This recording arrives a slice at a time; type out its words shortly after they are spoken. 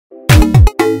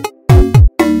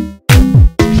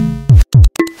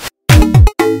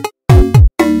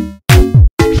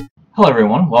Hello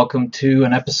everyone, welcome to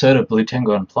an episode of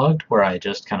Tengu Unplugged where I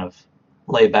just kind of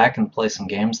lay back and play some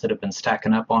games that have been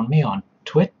stacking up on me on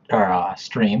Twitch or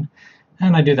stream,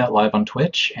 and I do that live on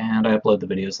Twitch and I upload the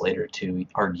videos later to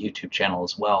our YouTube channel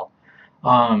as well.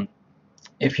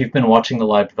 If you've been watching the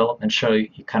live development show,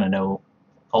 you kind of know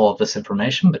all of this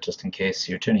information, but just in case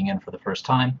you're tuning in for the first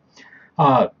time,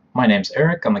 my name's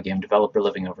Eric. I'm a game developer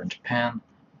living over in Japan.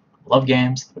 Love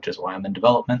games, which is why I'm in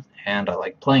development, and I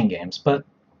like playing games, but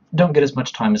don't get as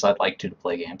much time as I'd like to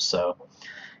play games, so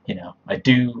I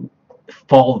do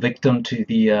fall victim to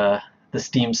the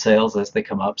Steam sales as they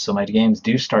come up, so my games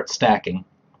do start stacking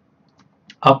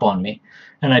up on me,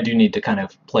 and I do need to kind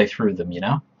of play through them,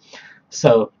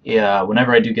 So yeah,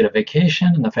 whenever I do get a vacation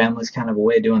and the family's kind of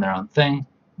away doing their own thing,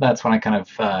 that's when I kind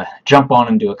of jump on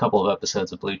and do a couple of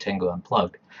episodes of Tengu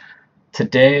Unplugged.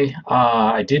 Today,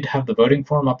 I did have the voting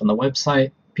form up on the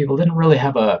website. People didn't really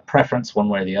have a preference one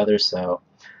way or the other, so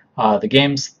the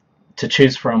games to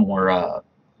choose from were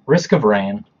Risk of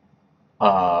Rain,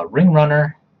 Ring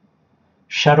Runner,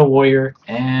 Shadow Warrior,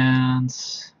 and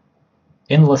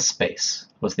Endless Space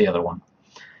was the other one.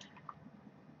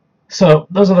 So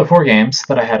those are the 4 games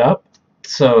that I had up.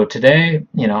 So today,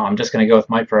 I'm just going to go with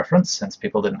my preference since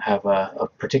people didn't have a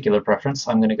particular preference.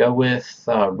 I'm going to go with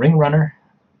Ring Runner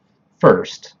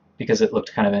first because it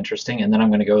looked kind of interesting, and then I'm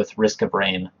going to go with Risk of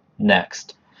Rain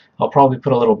next. I'll probably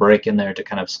put a little break in there to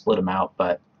kind of split them out,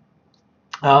 but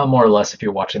more or less if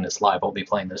you're watching this live, I'll be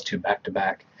playing those 2 back to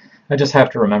back. I just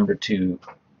have to remember to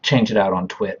change it out on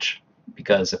Twitch,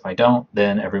 because if I don't,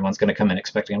 then everyone's going to come in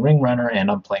expecting Ring Runner,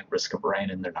 and I'm playing Risk of Rain,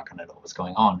 and they're not going to know what's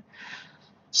going on.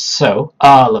 So,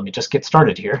 let me just get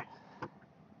started here.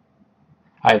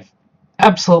 I've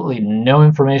absolutely no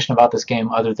information about this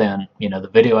game other than, the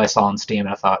video I saw on Steam, and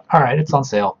I thought, alright, it's on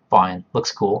sale, fine,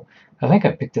 looks cool. I think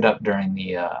I picked it up during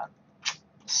the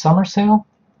summer sale.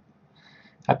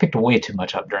 I picked way too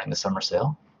much up during the summer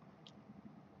sale,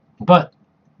 but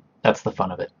that's the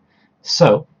fun of it.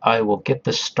 So I will get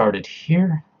this started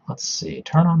here. Let's see,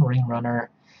 turn on Ring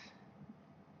Runner,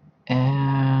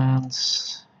 and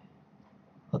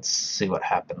let's see what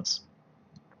happens.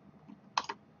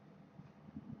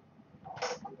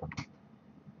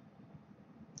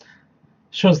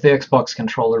 Shows the Xbox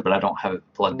controller, but I don't have it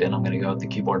plugged in. I'm going to go with the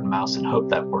keyboard and mouse and hope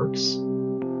that works.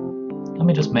 Let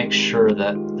me just make sure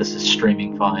that this is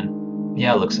streaming fine.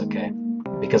 Yeah, it looks okay,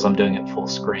 because I'm doing it full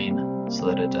screen so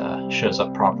that it shows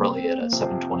up properly at a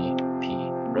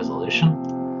 720p resolution.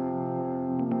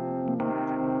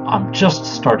 I'm just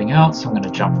starting out, so I'm going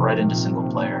to jump right into single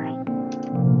player.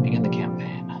 Begin the campaign.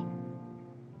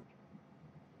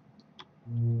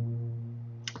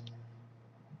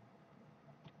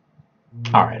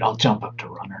 Alright, I'll jump up to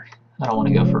runner. I don't want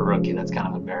to go for a rookie, that's kind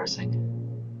of embarrassing.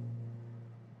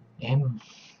 Aim.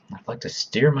 I'd like to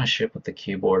steer my ship with the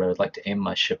keyboard. I would like to aim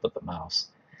my ship with the mouse.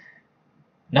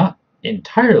 Not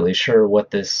entirely sure what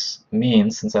this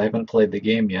means since I haven't played the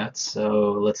game yet,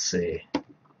 so let's see.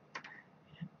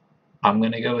 I'm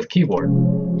going to go with keyboard.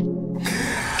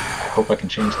 I hope I can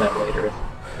change that later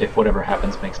if whatever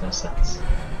happens makes no sense.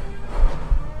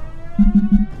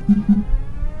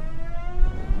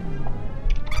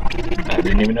 I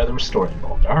didn't even know there was story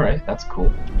involved. Alright, that's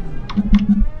cool.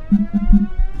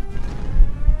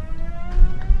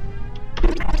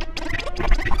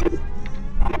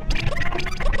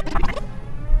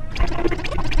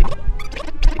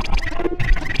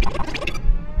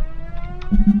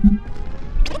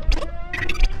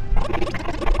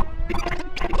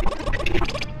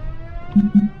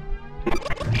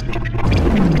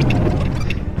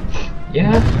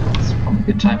 Yeah, it's probably a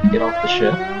good time to get off the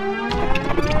ship.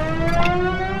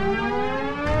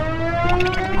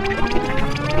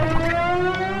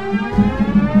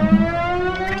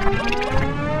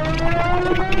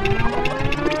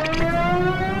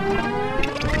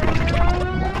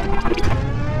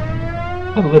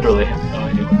 I literally have no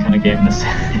idea what kind of game this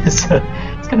is.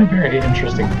 It's going to be very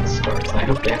interesting when this starts. I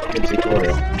hope they have a good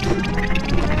tutorial.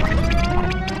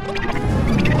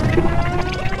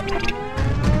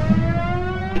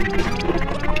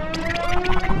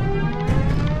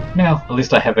 Now, at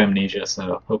least I have amnesia,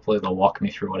 so hopefully they'll walk me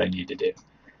through what I need to do.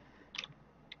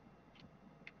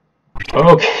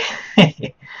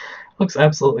 Okay! Looks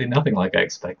absolutely nothing like I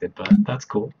expected, but that's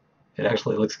cool. It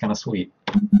actually looks kind of sweet.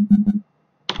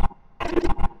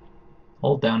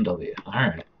 Hold down W.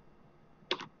 Alright.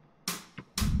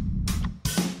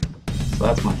 So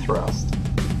that's my thrust.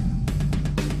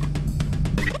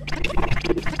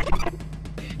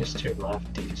 D to steer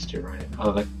left, D to steer right.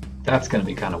 Oh, that's going to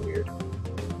be kind of weird.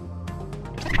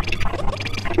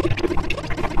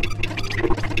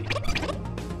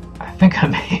 I think I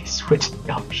may switch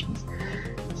the options.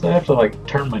 have to like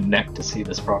turn my neck to see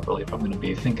this properly if I'm going to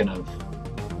be thinking of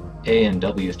A and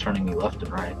W is turning me left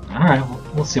and right. Alright,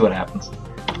 we'll see what happens.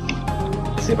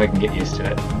 See if I can get used to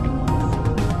it.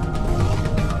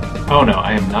 Oh no,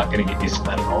 I am not going to get used to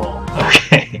that at all.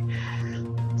 Okay.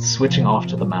 Switching off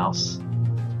to the mouse.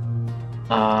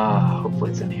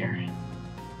 Hopefully it's in here.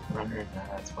 Runner, no,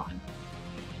 that's fine.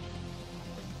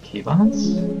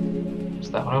 Keybinds? Is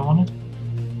that what I wanted?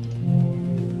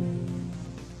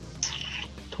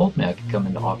 Told me I could come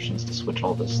into options to switch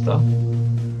all this stuff.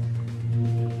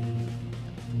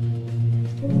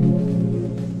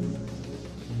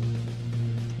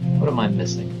 What am I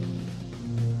missing?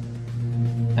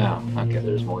 Oh, okay,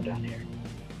 there's more down here.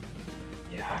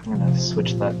 Yeah, I'm gonna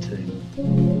switch that to...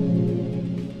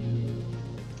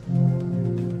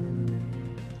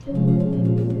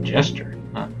 gesture.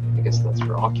 Huh, I guess that's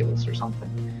for Oculus or something.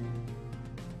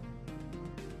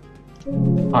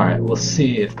 Alright, we'll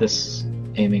see if this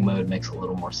aiming mode makes a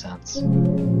little more sense.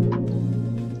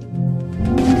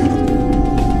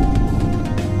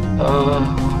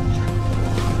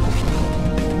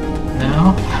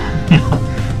 No?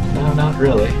 No, not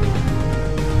really.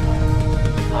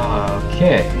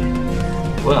 Okay.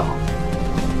 Well.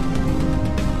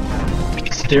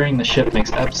 Steering the ship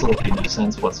makes absolutely no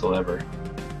sense whatsoever.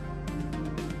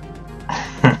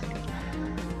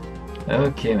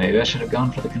 Okay, maybe I should have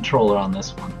gone for the controller on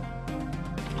this one.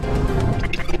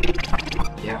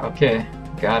 Yeah, okay.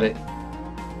 Got it.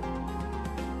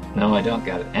 No, I don't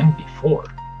got it. MP4?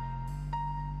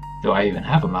 Do I even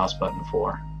have a mouse button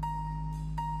for?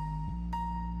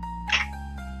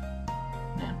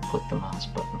 Man, flick the mouse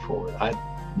button forward. I'm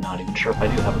not even sure if I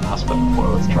do have a mouse button for it.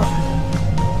 Let's try.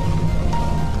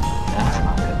 That's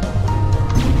not good.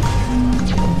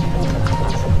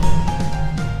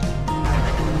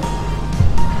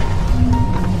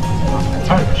 I'm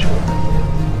entirely sure. I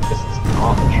guess it's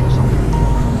knowledge or something.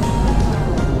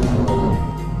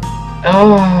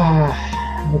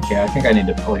 Okay, I think I need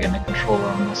to plug in a controller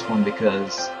on this one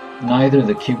because neither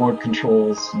the keyboard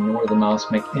controls nor the mouse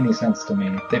make any sense to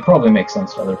me. They probably make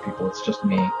sense to other people, it's just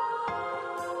me.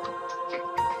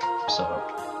 So...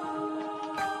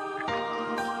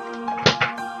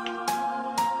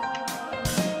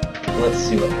 let's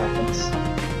see what happens.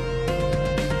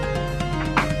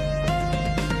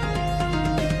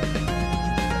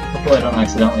 Hopefully I don't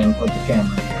accidentally unplug the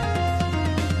camera here.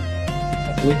 I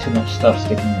have way too much stuff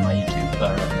sticking in my YouTube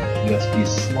USB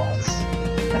slots.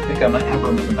 I think I might have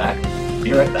room in the back.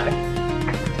 Be right back.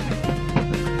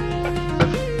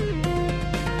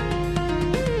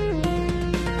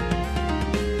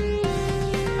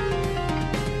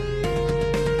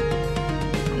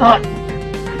 Not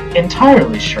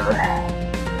entirely sure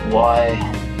why...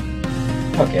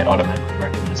 okay, it automatically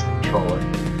recognized the controller.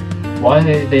 Why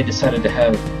they decided to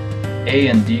have A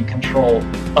and D control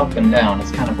up and down.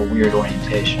 It's kind of a weird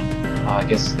orientation. I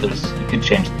guess you could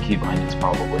change the key bindings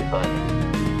probably, but...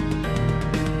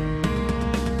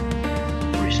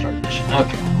 restart mission.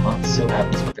 Okay, well, let's see what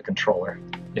happens with the controller,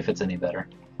 if it's any better.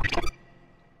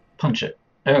 Punch it.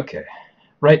 Okay.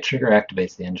 Right trigger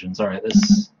activates the engines. Alright,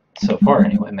 this, so far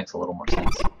anyway, makes a little more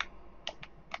sense.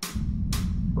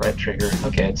 Right trigger.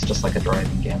 Okay, it's just like a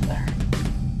driving game there.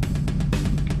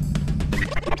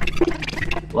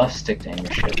 Left stick to aim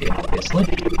your ship, obviously.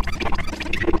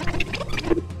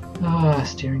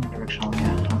 Steering directional,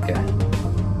 yeah, okay.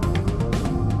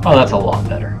 Oh, that's a lot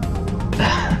better.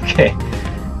 Okay,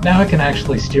 now I can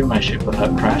actually steer my ship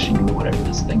without crashing into whatever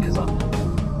this thing is on it.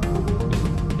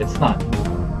 It's not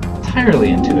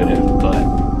entirely intuitive, but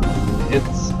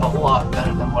it's a lot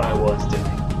better than what I was doing.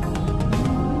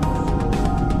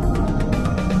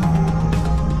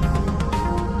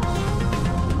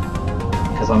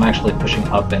 Because I'm actually pushing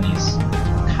up and he's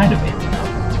kind of aiming up.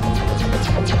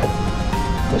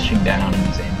 Pushing down and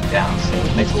he's aiming down, so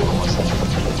it makes a little more sense for the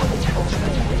controls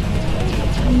thing.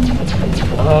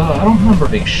 I don't remember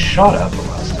being shot at the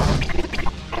last time.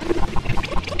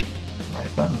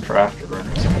 Right button for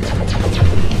afterburners.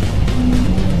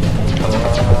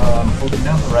 I'm holding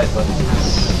down the right button.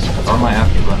 Are my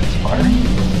afterburners firing?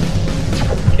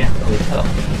 Can't really tell.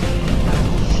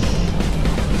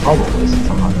 Probably, since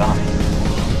I'm not dying.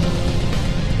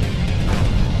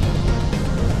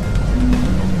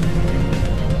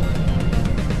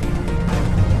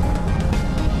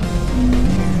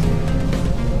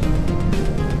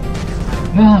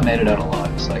 Well, I made it out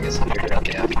alive, so I guess I figured out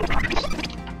the afterburners.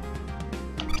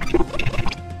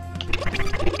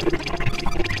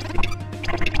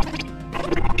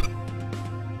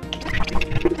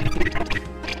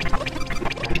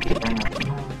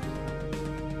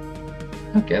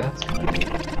 Okay, that's kind of neat.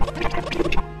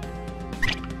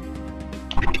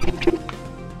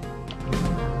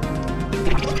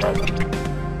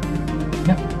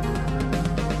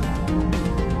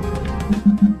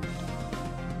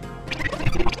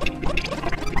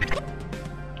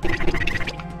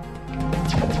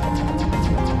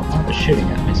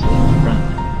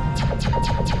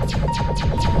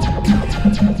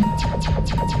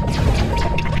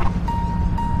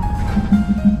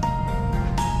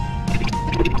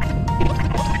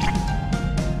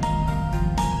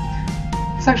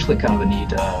 actually kind of a neat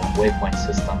waypoint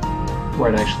system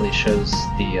where it actually shows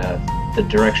the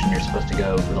direction you're supposed to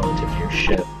go relative to your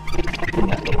ship in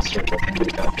that little circle thing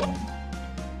we've got going.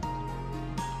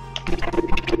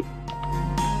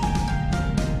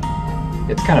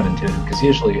 It's kind of intuitive because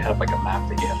usually you have like a map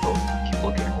that you have to keep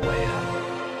looking away at.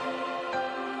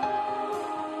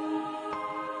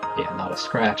 Yeah, not a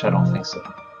scratch, I don't think so.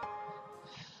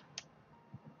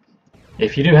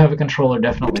 If you do have a controller,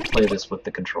 definitely play this with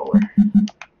the controller.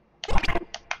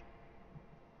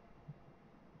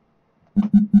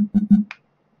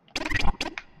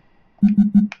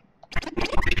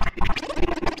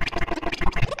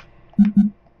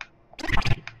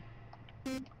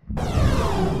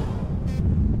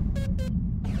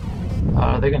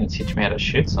 They're going to teach me how to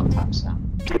shoot sometime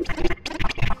soon.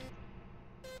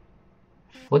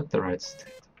 Flick the right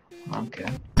stick. Okay.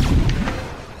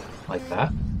 Like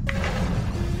that.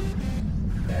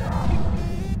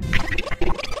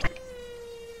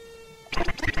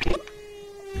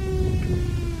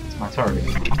 It's my target.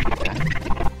 Okay.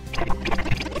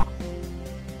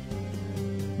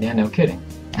 Yeah, no kidding.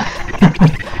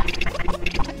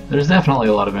 There's definitely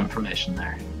a lot of information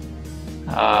there.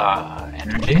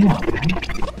 Energy, okay.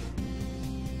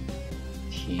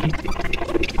 Heat.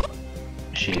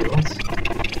 Shields.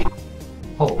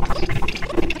 Holds.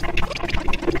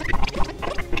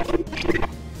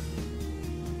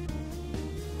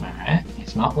 Alright,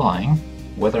 he's not lying.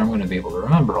 Whether I'm going to be able to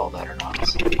remember all that or not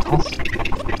is something else.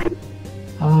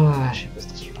 Ship was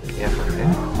destroyed. Yeah, okay.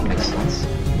 That makes sense.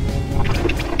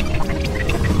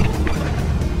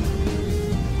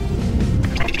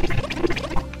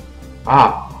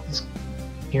 Wow, this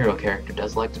hero character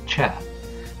does like to chat.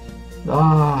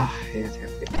 Yeah.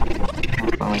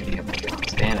 I'm finally gonna get my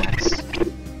guns. Annex.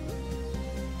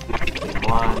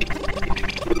 One.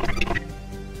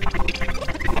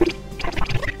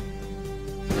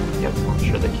 Yep, I'm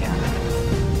sure they can.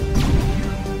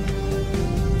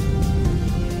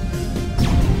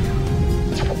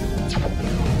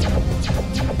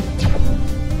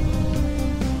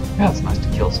 Yeah, it's nice to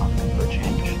kill something for a change.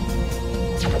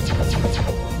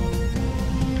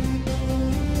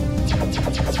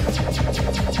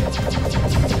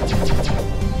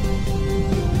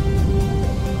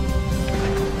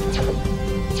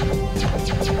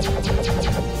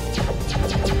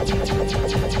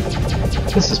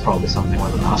 This is probably something where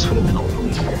the mouse would have been a little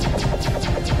easier. It's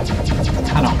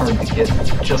kind of hard to get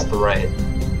just the right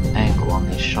angle on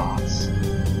these shots.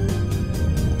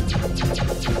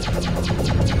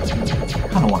 I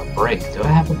kind of want a break. Do I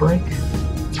have a break?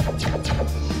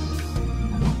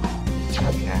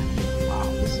 Okay. Wow,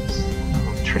 this is a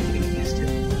little tricky to get used to.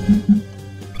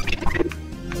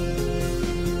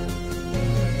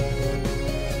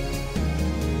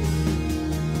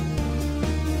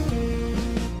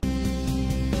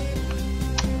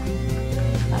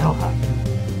 That'll happen.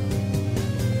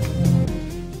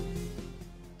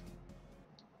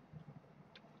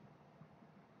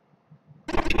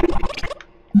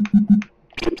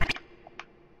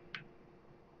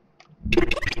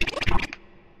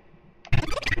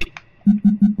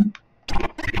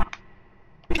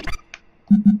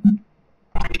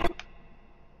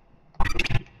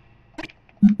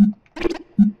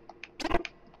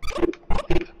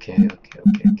 Okay,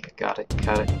 got it.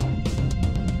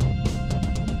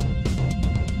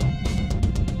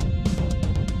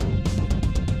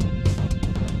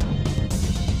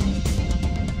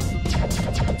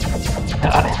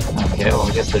 Okay, well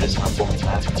I guess they're just gonna pull me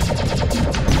back.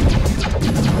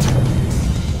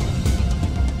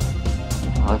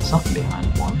 I'll have something behind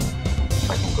for me,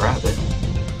 if I can grab it.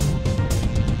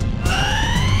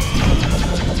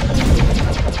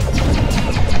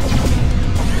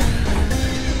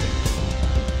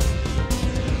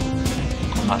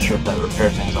 I'm not sure if that repair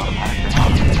thing's automatic or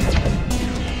not.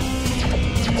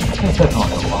 There's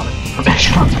definitely a lot of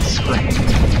information on the screen.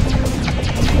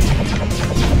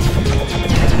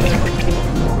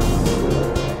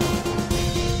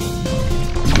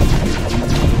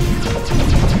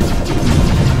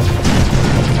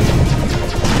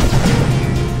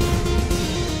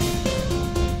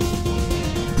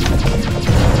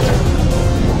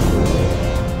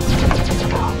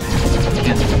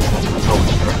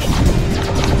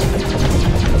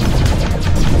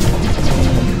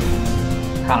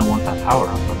 I kind of want that power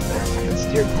up there if I can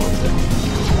steer towards it.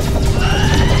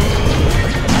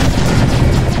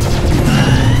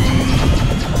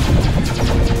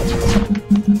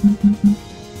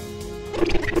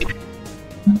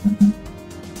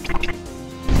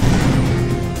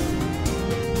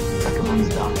 Recommends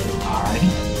done. Alrighty.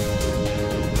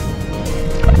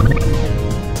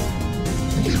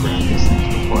 Let me just grab these things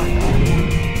before I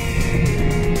die.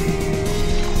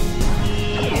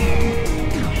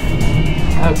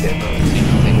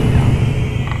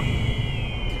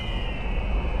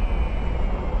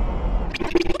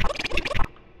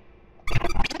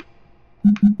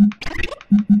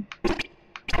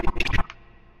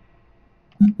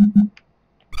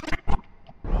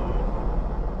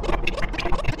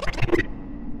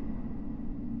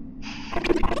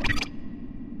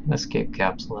 escape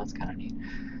capsule, that's kind of neat.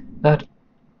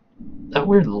 That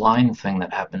weird line thing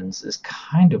that happens is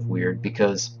kind of weird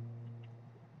because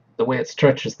the way it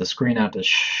stretches the screen out to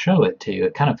show it to you,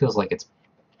 it kind of feels like it's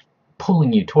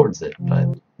pulling you towards it,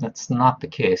 but that's not the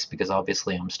case because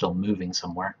obviously I'm still moving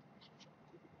somewhere.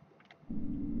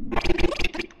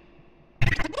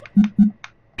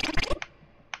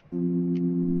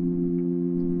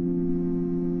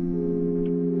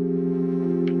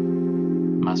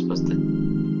 Am I supposed to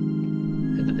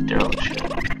head to the derelict ship?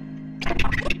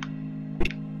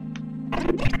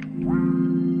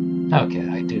 Okay,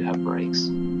 I do have brakes,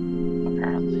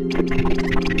 apparently.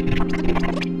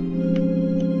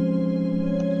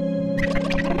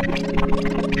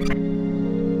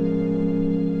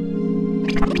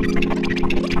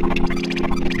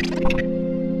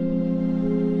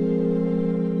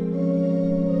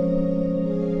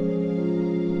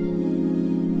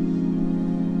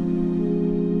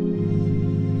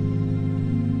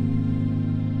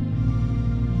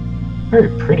 Very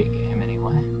pretty game,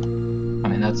 anyway. I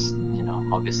mean, that's, you know,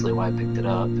 obviously why I picked it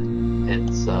up.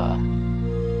 It's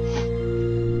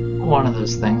one of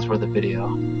those things where the video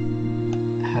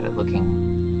had it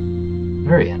looking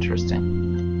very interesting.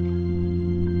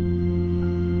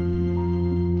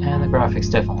 And the graphics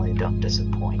definitely don't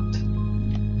disappoint.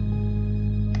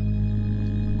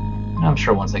 And I'm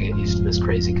sure once I get used to this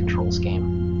crazy control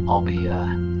scheme, I'll be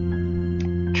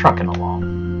trucking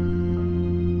along.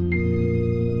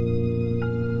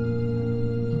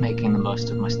 Making the most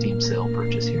of my Steam sale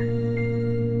purchase here.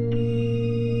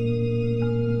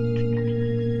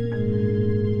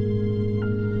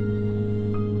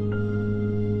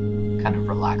 Kind of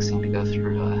relaxing to go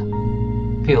through a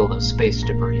field of space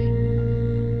debris.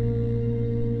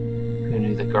 Who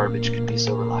knew that garbage could be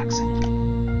so relaxing?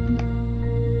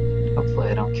 Hopefully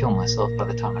I don't kill myself by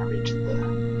the time I reach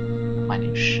my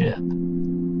new ship.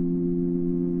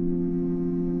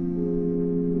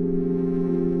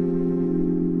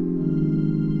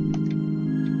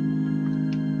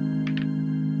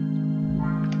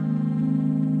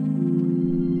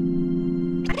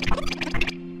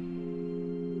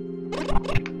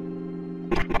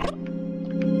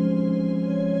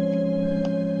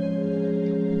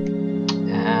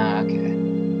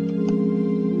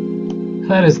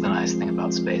 That is the nice thing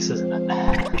about space, isn't it?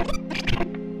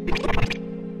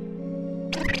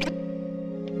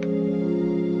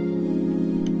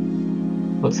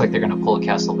 Looks like they're gonna pull a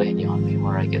Castlevania on me,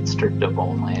 where I get stripped of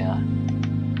all my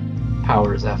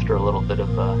powers after a little bit of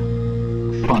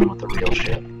fun with the real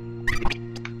ship.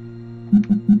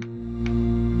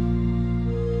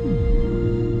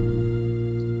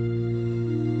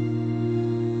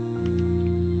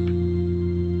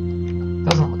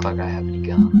 Doesn't look like I have any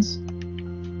guns.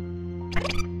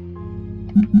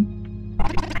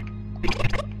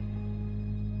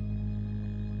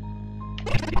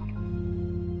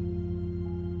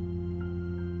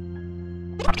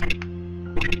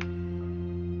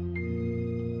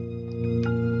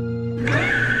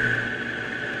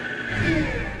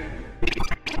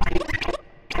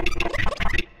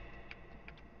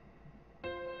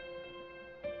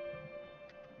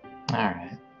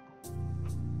 Alright.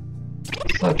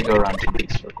 So I have to go around 2 big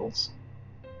circles.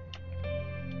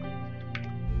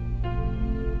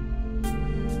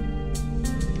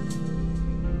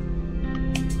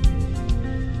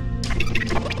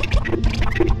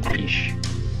 Yeesh.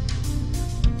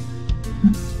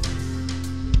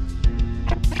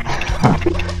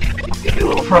 It's gonna be a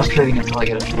little frustrating until I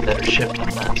get a better ship than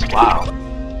this. Wow.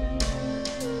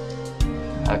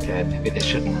 Okay, maybe they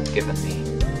shouldn't have given me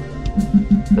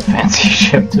the fancy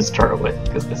ship to start with,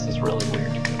 because this is really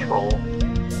weird to control.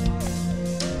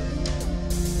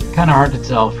 Kind of hard to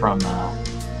tell from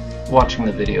watching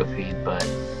the video feed, but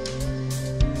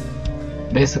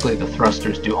basically the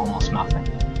thrusters do almost nothing.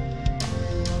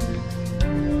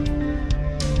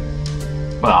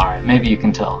 Well, alright, maybe you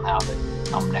can tell now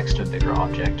that I'm next to a bigger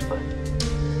object, but...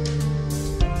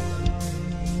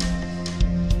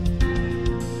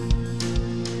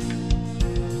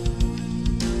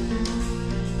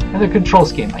 And their control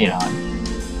scheme, you know,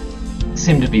 I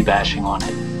seem to be bashing on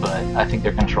it, but I think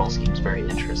their control scheme is very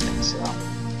interesting, so...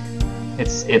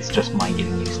 It's just my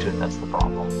getting used to it that's the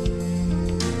problem.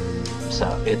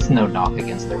 So, it's no knock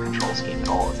against their control scheme at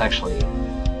all. It's actually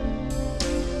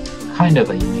kind of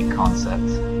a unique concept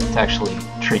to actually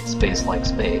treat space like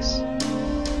space.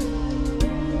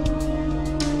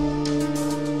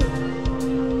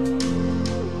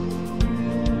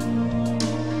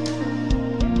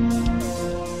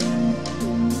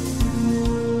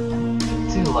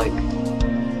 I do like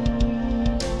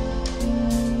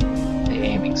the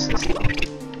aiming system.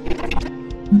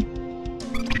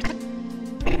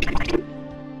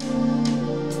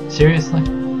 Seriously?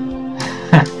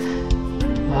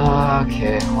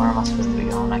 Okay, where am I supposed to be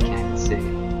going? I can't even see.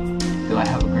 Do I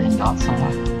have a green dot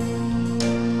somewhere?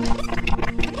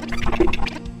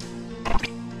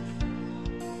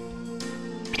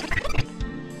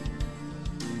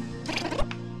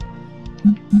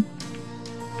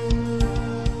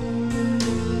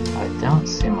 I don't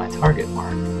see my target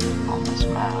mark on this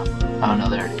map. Oh no,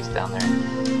 there it is, down there.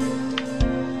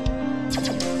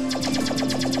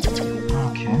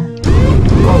 Okay.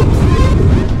 Oh.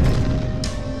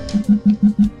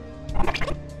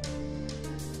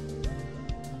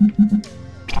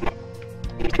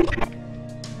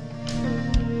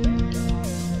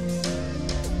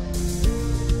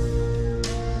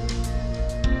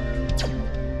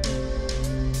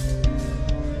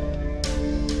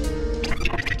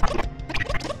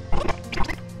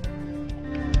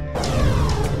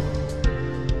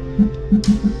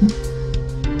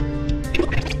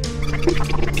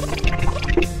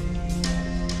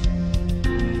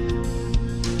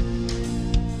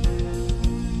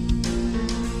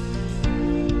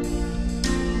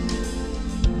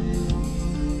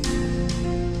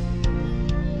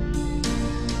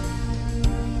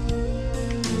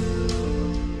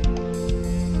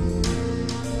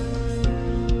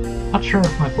 Not sure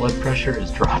if my blood pressure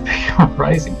is dropping or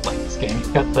rising playing this game.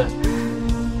 You've got the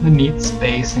neat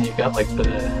space and you've got like the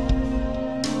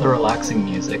relaxing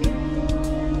music.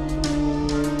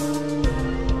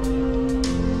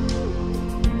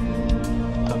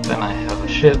 But then I have a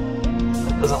ship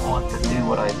that doesn't want to do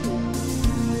what I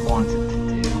want it to do.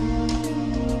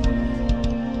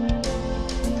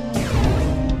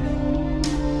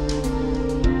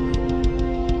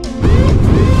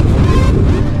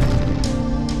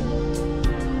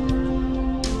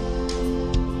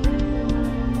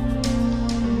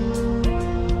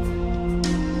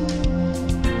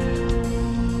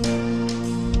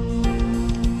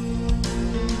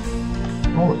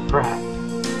 Holy crap.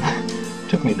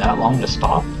 Took me that long to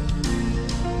stop.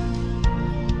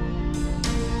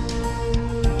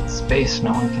 Space,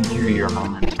 no one can hear your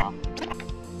momentum.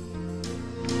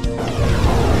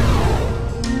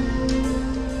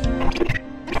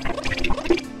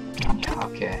 Yeah,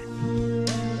 okay.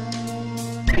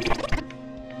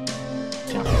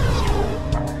 Jump just really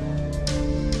far.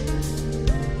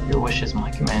 Your wish is my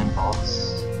command, boss.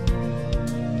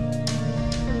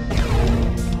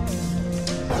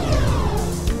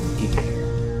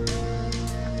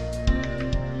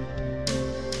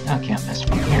 I can't miss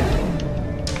from here.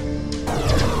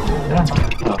 Did I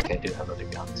not? Oh, okay, I do have other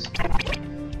guns.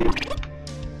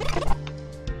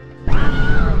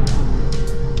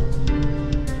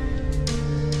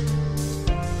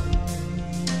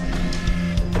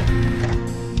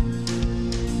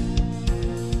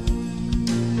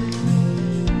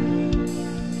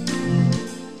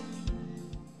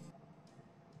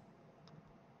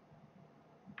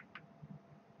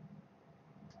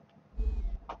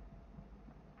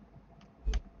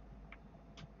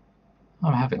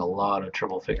 I'm having a lot of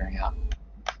trouble figuring out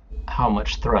how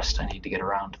much thrust I need to get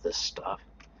around this stuff.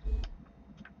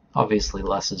 Obviously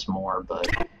less is more, but...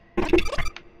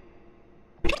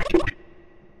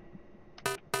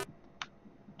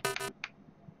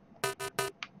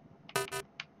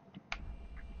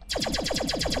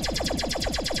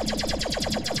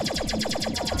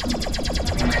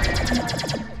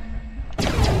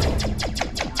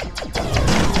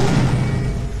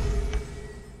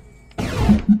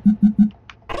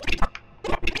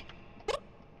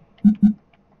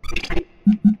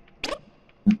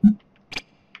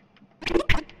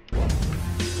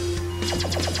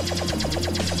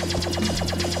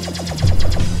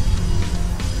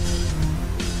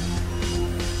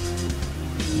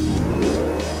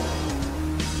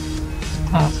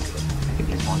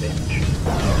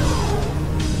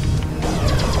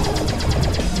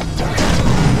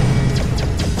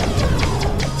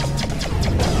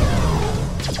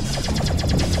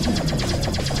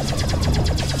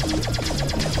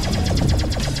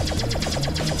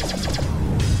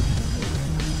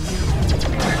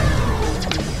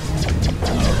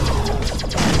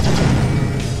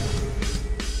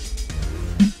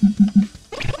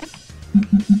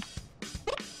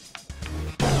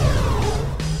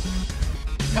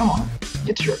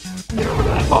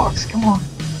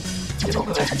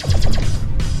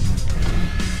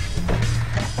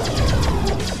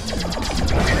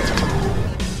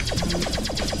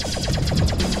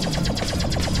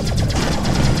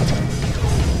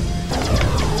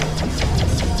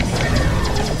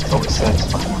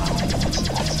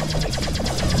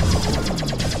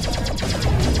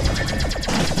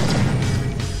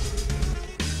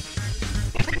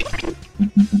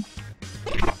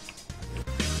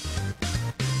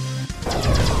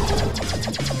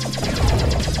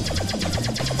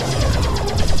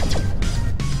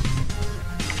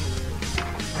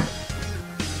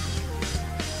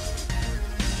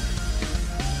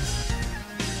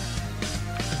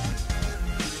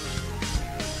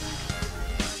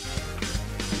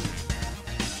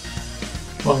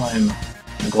 while I'm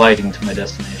gliding to my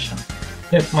destination.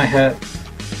 If my hat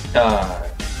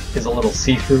is a little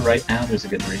see-through right now, there's a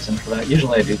good reason for that.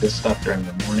 Usually I do this stuff during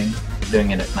the morning.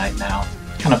 Doing it at night now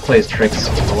kind of plays tricks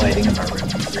with the lighting in my room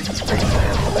and the green screen that I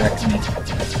have in the back of me,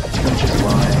 which is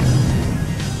why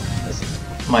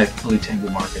my blue Tengu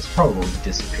mark is probably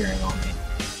disappearing on me.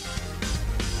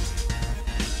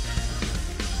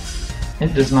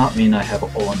 It does not mean I have a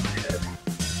hole in my head.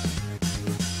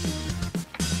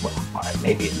 Well,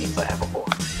 maybe it means I have a hole in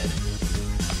my head.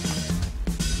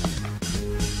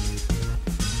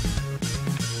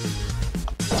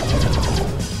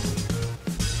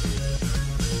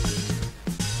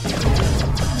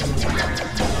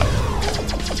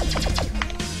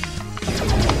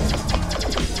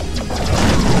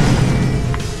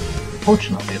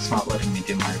 Fortunately, it's not letting me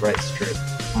do my right stick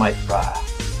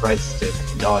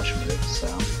dodge move, so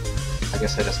I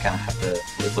guess I just kind of have to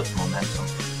live with momentum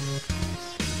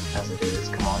as it is.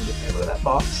 Come on, get me over that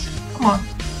box. Come on,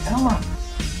 come on,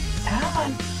 come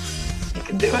on. You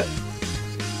can do it.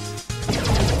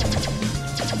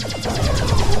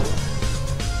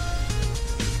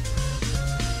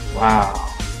 Wow.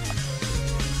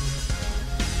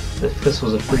 If this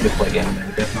was a free-to-play game, they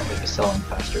would definitely be selling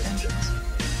faster engines.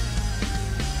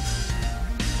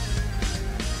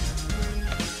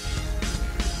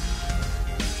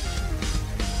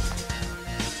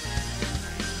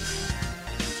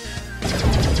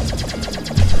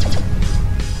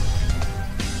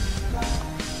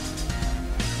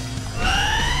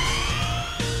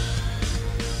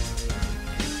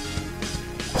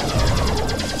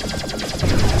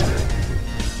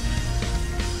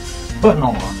 But in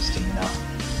all honesty, you know,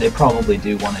 they probably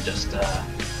do want to just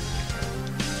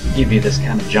give you this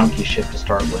kind of junky ship to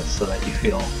start with, so that you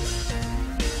feel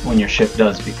when your ship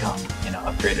does become, you know,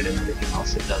 upgraded and everything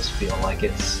else, it does feel like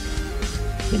it's,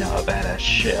 you know, a badass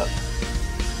ship.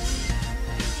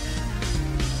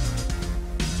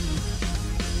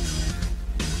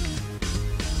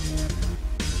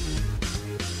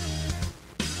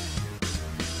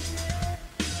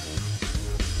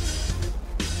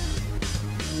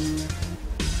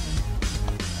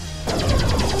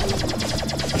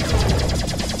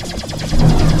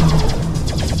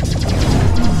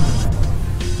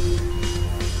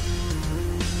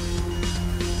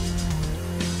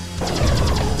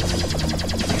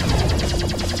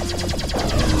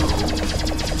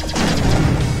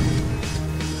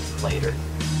 Later.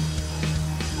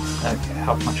 Okay,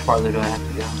 how much farther do I have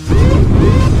to go?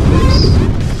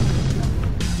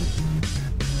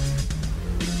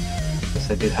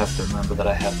 Guess I do have to remember that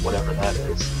I have whatever that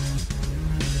is.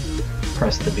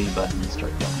 Press the B button and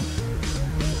start going.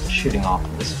 Shooting off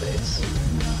into space.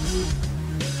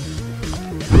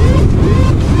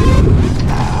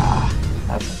 Ah,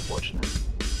 that's unfortunate.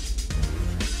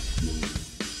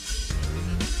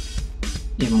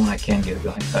 Even when I can get it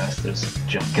going fast, there's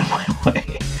junk in my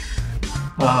way.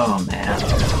 Oh man.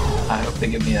 I hope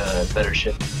they give me a better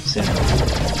ship soon. Yeah,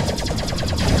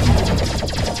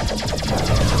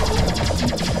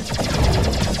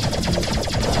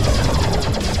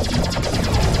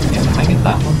 can I get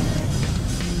that one?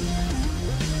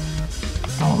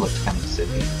 That one looks kind of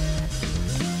zippy.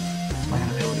 Am I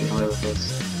gonna be able to get away with this?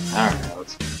 Alright,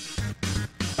 let's go.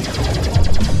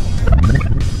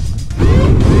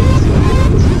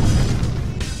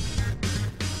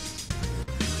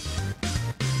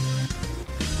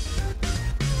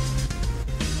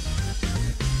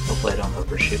 Hopefully I don't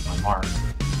overshoot my mark.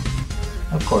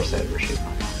 Of course I overshoot my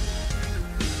mark.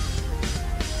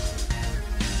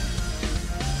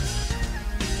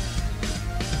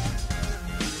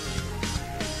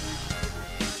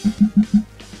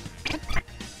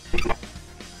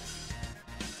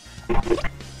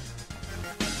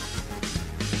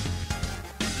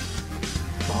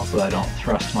 Hopefully I don't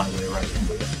thrust my way right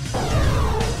into it.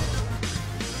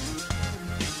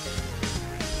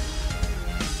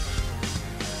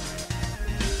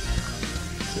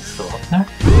 Is it still up there?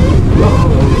 Oh,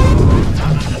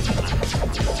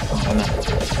 no.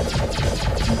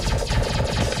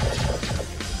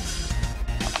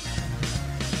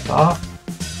 Stop.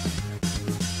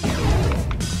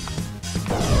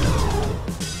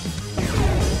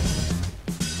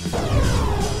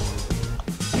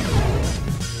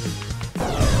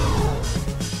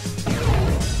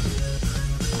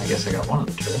 I guess I got one of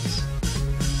the turrets.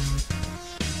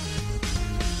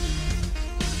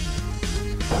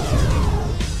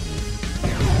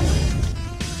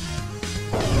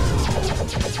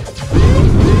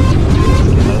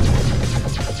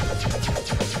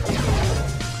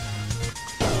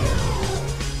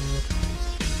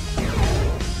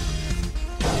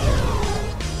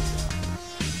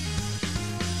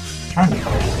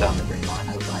 charges down the green line,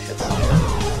 hoping I hit something.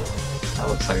 That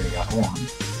looks like I got one.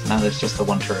 So now there's just the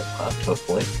one turret left,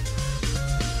 hopefully.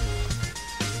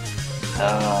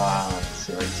 Let's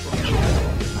see what it's like.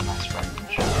 A nice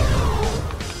range.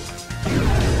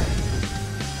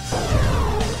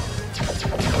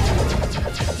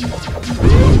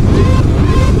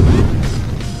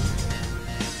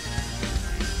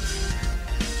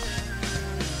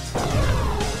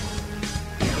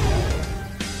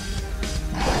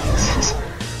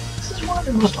 This is one of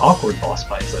the most awkward boss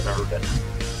fights I've ever been in.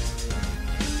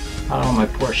 Oh, my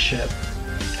poor ship.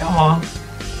 Come on.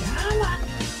 Come on.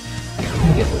 Let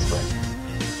me get this way.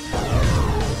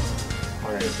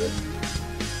 Where is it?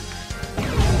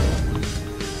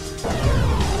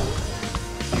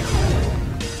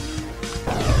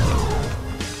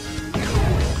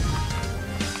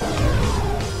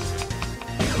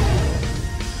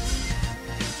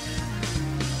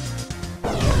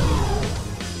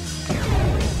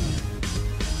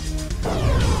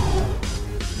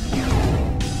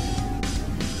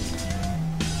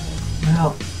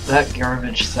 Well, that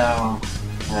garbage sow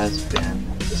has been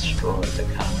destroyed. I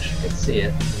kind of wish I could see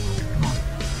it. Come on.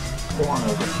 Go on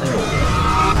over. There we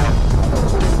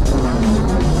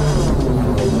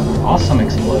go. Awesome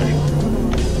explosion.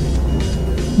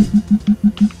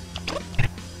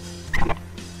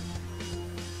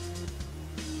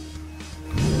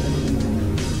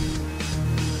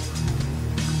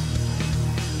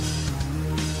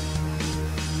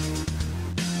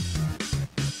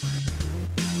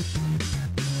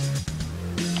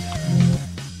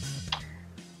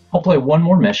 I'll play one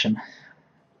more mission,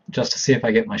 just to see if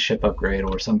I get my ship upgrade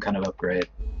or some kind of upgrade.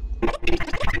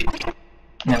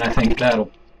 And I think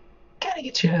that'll kind of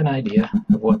get you an idea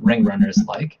of what Ring Runner is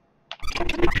like.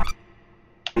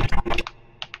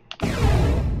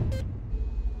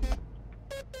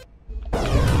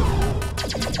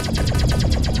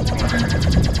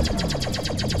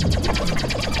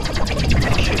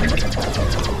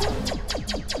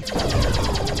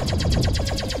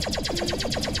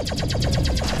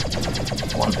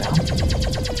 One down.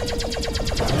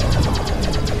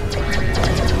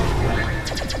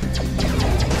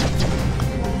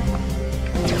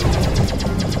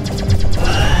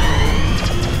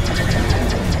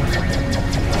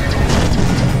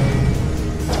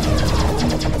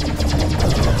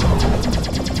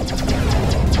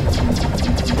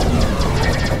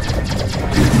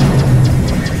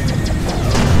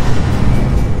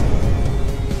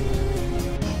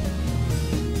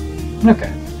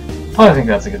 Okay. I think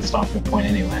that's a good stopping point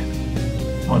anyway.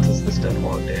 What does this dead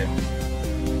log do?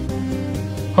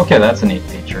 Okay, that's a neat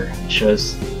feature. It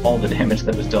shows all the damage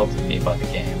that was dealt to me by the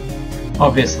game.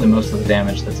 Obviously, most of the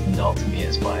damage that's been dealt to me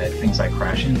is by things I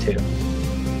crash into.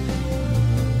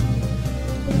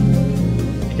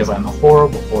 Because I'm a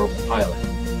horrible, horrible pilot.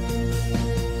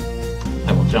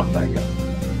 I will jump back up.